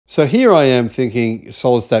So here I am thinking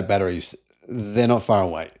solid state batteries, they're not far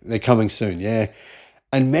away. They're coming soon, yeah.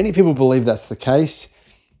 And many people believe that's the case.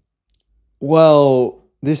 Well,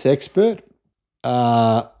 this expert,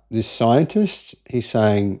 this scientist, he's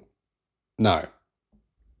saying, no,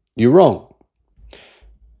 you're wrong.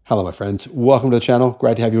 Hello, my friends. Welcome to the channel.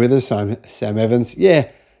 Great to have you with us. I'm Sam Evans. Yeah,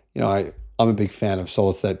 I'm a big fan of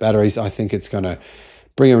solid state batteries. I think it's going to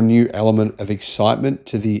bring a new element of excitement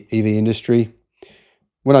to the EV industry.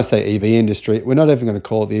 When I say EV industry, we're not even going to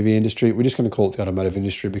call it the EV industry. We're just going to call it the automotive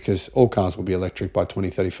industry because all cars will be electric by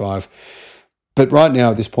 2035. But right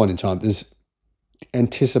now, at this point in time, there's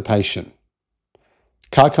anticipation.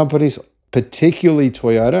 Car companies, particularly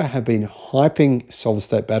Toyota, have been hyping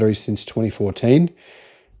solid-state batteries since 2014.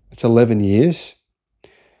 It's 11 years.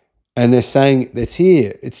 And they're saying it's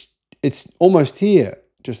here. It's almost here,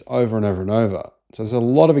 just over and over and over. So there's a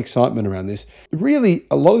lot of excitement around this. Really,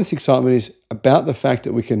 a lot of this excitement is about the fact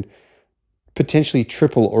that we can potentially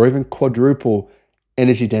triple or even quadruple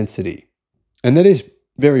energy density. And that is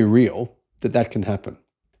very real that can happen.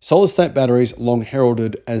 Solid-state batteries, long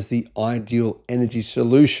heralded as the ideal energy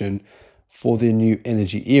solution for the new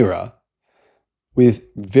energy era, with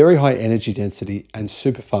very high energy density and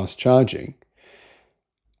super fast charging,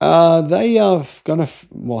 they are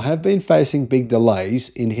have been facing big delays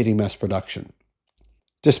in hitting mass production.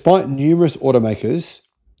 Despite numerous automakers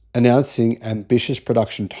announcing ambitious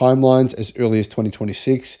production timelines as early as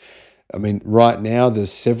 2026, right now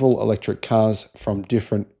there's several electric cars from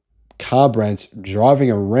different car brands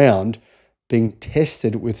driving around being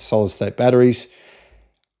tested with solid-state batteries.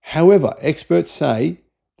 However, experts say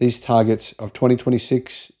these targets of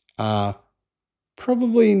 2026 are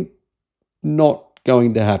probably not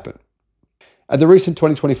going to happen. At the recent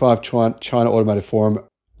 2025 China Automotive Forum,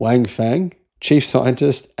 Wang Fang, chief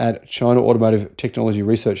scientist at China Automotive Technology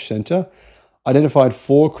Research Center, identified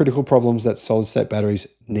 4 critical problems that solid-state batteries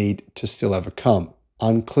need to still overcome: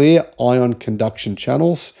 unclear ion conduction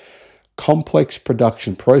channels, complex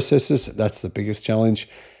production processes, that's the biggest challenge,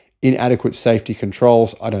 inadequate safety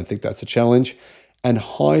controls, I don't think that's a challenge, and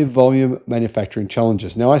high volume manufacturing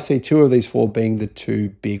challenges. Now, I see 2 of these 4 being the 2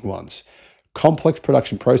 big ones: complex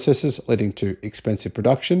production processes leading to expensive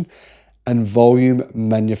production, and volume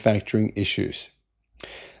manufacturing issues.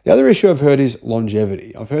 The other issue I've heard is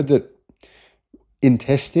longevity. I've heard that in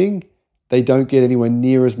testing, they don't get anywhere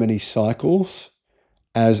near as many cycles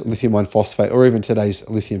as lithium iron phosphate or even today's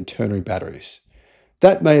lithium ternary batteries.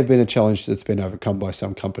 That may have been a challenge that's been overcome by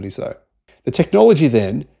some companies though. The technology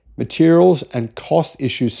then, materials and cost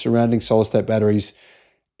issues surrounding solid-state batteries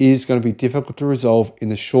is going to be difficult to resolve in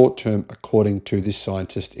the short term, according to this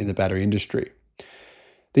scientist in the battery industry.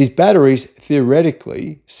 These batteries,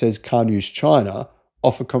 theoretically, says Car News China,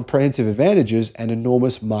 offer comprehensive advantages and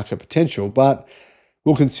enormous market potential, but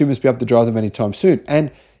will consumers be able to drive them anytime soon? And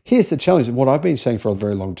here's the challenge, and what I've been saying for a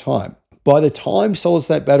very long time. By the time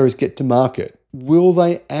solid-state batteries get to market, will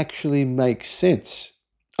they actually make sense?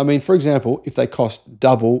 For example, if they cost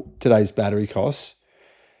double today's battery costs,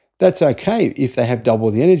 that's okay if they have double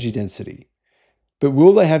the energy density. But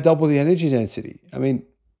will they have double the energy density?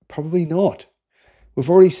 Probably not. We've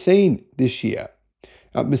already seen this year,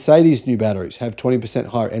 Mercedes' new batteries have 20%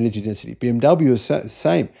 higher energy density. BMW is the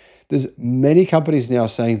same. There's many companies now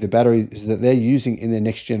saying the batteries that they're using in their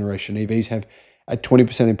next generation EVs have a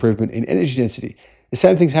 20% improvement in energy density. The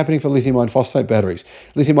same thing's happening for lithium iron phosphate batteries.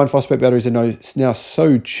 Lithium iron phosphate batteries are now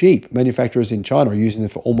so cheap, manufacturers in China are using them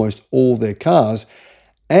for almost all their cars,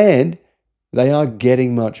 and they are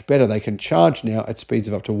getting much better. They can charge now at speeds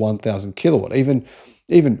of up to 1,000 kilowatt.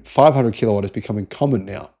 Even 500 kilowatt is becoming common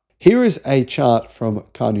now. Here is a chart from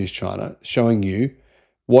Car News China showing you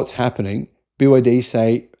what's happening. BYD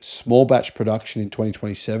say small batch production in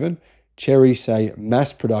 2027. Chery say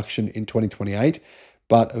mass production in 2028,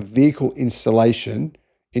 but a vehicle installation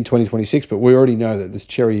in 2026. But we already know that there's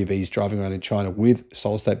Chery EVs driving around in China with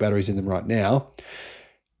solid-state batteries in them right now.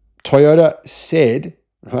 Toyota said,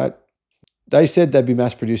 they said they'd be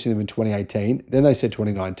mass producing them in 2018. Then they said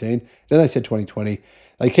 2019. Then they said 2020.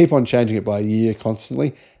 They keep on changing it by a year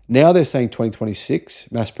constantly. Now they're saying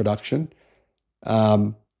 2026 mass production.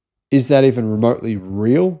 Is that even remotely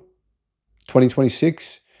real?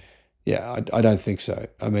 2026? Yeah, I don't think so.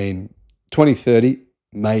 2030,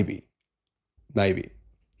 maybe.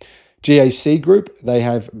 GAC Group, they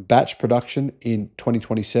have batch production in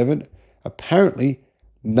 2027. Apparently,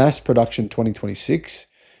 mass production 2026.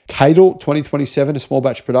 CATL 2027, a small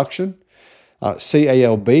batch production.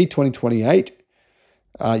 CALB 2028.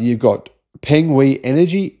 You've got Penghui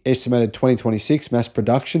Energy, estimated 2026 mass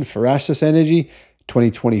production. Ferasis Energy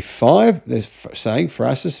 2025. They're saying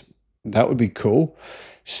Ferasis, that would be cool.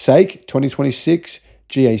 SAIC 2026,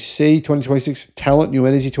 GAC 2026, Talent New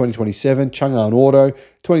Energy 2027, Chang'an Auto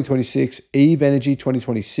 2026, Eve Energy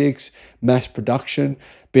 2026, Mass Production,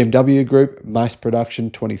 BMW Group, Mass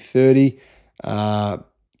Production 2030,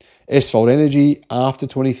 SVolt Energy after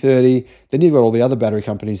 2030. Then you've got all the other battery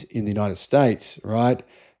companies in the United States, right?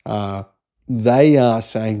 They are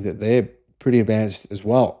saying that they're pretty advanced as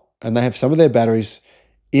well. And they have some of their batteries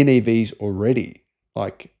in EVs already.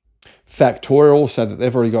 Like Factorial said that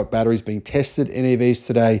they've already got batteries being tested in EVs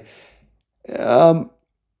today.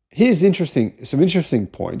 Here's some interesting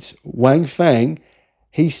points. Wang Fang,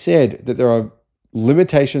 he said that there are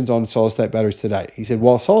limitations on solid-state batteries today. He said,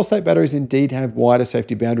 while solid-state batteries indeed have wider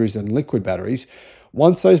safety boundaries than liquid batteries,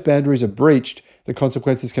 once those boundaries are breached, the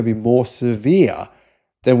consequences can be more severe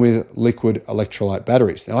than with liquid electrolyte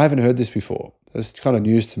batteries. Now, I haven't heard this before. It's kind of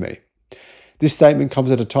news to me. This statement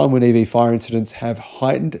comes at a time when EV fire incidents have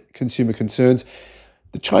heightened consumer concerns.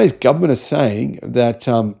 The Chinese government is saying that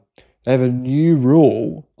they have a new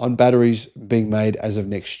rule on batteries being made as of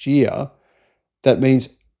next year. That means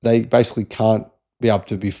they basically can't be able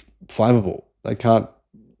to be flammable. They can't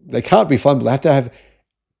be flammable.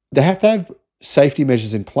 They have to have safety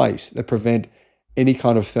measures in place that prevent any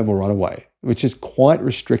kind of thermal runaway, which is quite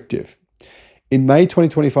restrictive. In May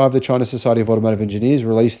 2025, the China Society of Automotive Engineers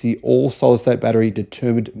released the all-solid-state battery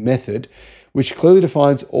determined method, which clearly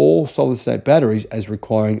defines all solid-state batteries as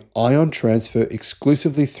requiring ion transfer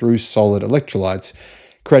exclusively through solid electrolytes,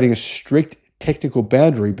 creating a strict technical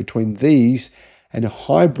boundary between these and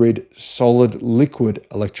hybrid solid-liquid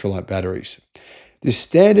electrolyte batteries. This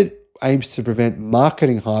standard aims to prevent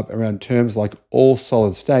marketing hype around terms like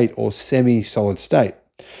all-solid-state or semi-solid-state,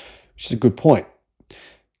 which is a good point.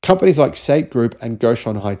 Companies like SAIC Group and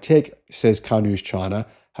Goshon High-Tech, says Car News China,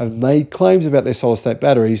 have made claims about their solid-state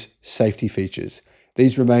batteries' safety features.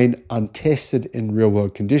 These remain untested in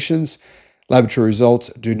real-world conditions. Laboratory results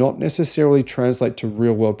do not necessarily translate to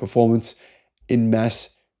real-world performance in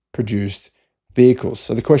mass-produced vehicles.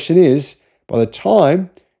 So the question is, by the time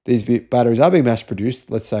these batteries are being mass-produced,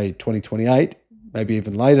 let's say 2028, maybe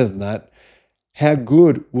even later than that, how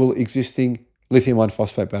good will existing lithium iron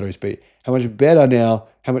phosphate batteries be? How much better now?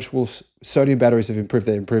 How much will sodium batteries have improved?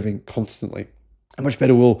 They're improving constantly. How much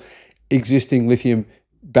better will existing lithium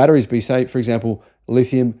batteries be? Say, for example,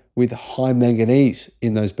 lithium with high manganese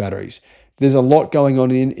in those batteries. There's a lot going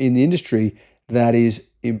on in the industry that is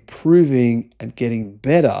improving and getting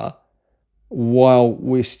better while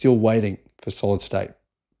we're still waiting for solid state.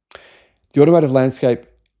 The automotive landscape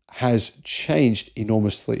has changed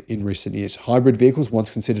enormously in recent years. Hybrid vehicles,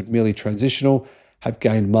 once considered merely transitional, have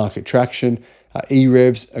gained market traction.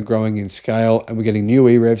 E-revs are growing in scale, and we're getting new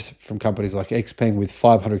E-revs from companies like XPeng with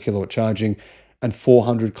 500 kilowatt charging and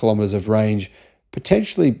 400 kilometers of range,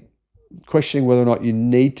 potentially questioning whether or not you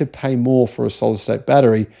need to pay more for a solid-state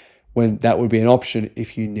battery when that would be an option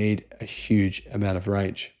if you need a huge amount of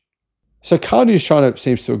range. So Car News China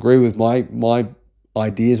seems to agree with my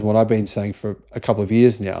ideas and what I've been saying for a couple of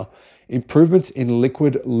years now. Improvements in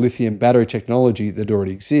liquid lithium battery technology that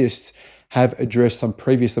already exists have addressed some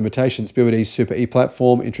previous limitations. BYD's Super E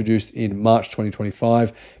platform, introduced in March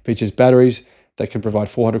 2025, features batteries that can provide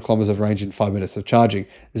 400 kilometers of range in 5 minutes of charging.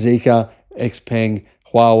 Zeekr, XPeng,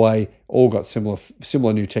 Huawei all got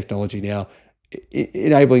similar new technology now,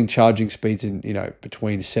 enabling charging speeds in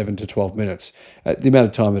between 7 to 12 minutes. The amount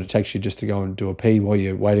of time that it takes you just to go and do a pee while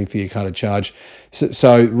you're waiting for your car to charge.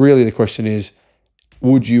 So really the question is,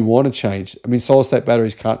 would you want to change? I mean, solid-state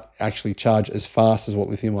batteries can't actually charge as fast as what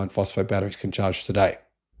lithium iron phosphate batteries can charge today.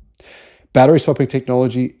 Battery swapping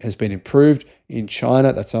technology has been improved in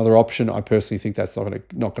China. That's another option. I personally think that's probably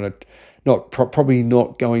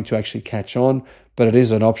not going to actually catch on, but it is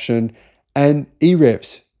an option. And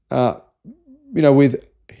E-revs, with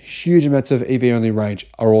huge amounts of EV-only range,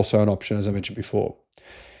 are also an option, as I mentioned before.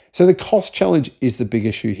 So the cost challenge is the big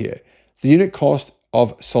issue here. The unit cost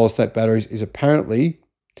of solid-state batteries is apparently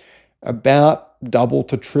about double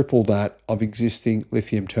to triple that of existing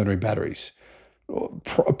lithium ternary batteries.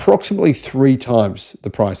 Approximately 3 times the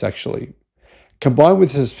price, actually. Combined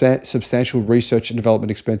with the substantial research and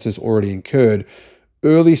development expenses already incurred,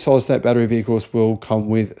 early solid-state battery vehicles will come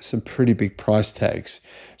with some pretty big price tags.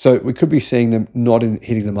 So we could be seeing them not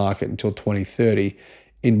hitting the market until 2030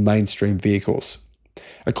 in mainstream vehicles.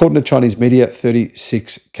 According to Chinese media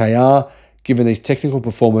 36KR, given these technical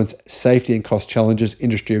performance, safety and cost challenges,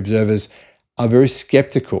 industry observers are very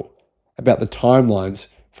skeptical about the timelines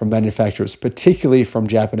from manufacturers, particularly from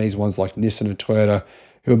Japanese ones like Nissan and Toyota,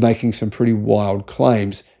 who are making some pretty wild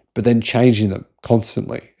claims, but then changing them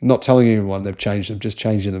constantly. Not telling anyone they've changed them, just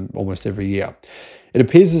changing them almost every year. It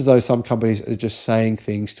appears as though some companies are just saying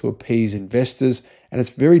things to appease investors, and it's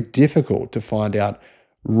very difficult to find out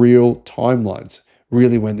real timelines,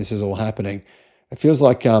 really when this is all happening. It feels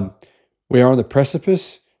like we are on the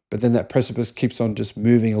precipice, but then that precipice keeps on just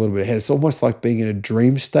moving a little bit ahead. It's almost like being in a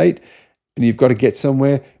dream state, and you've got to get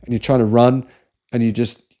somewhere, and you're trying to run, and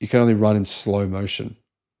you can only run in slow motion.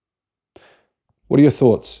 What are your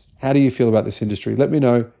thoughts? How do you feel about this industry? Let me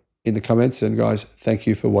know in the comments, and guys, thank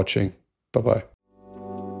you for watching. Bye-bye.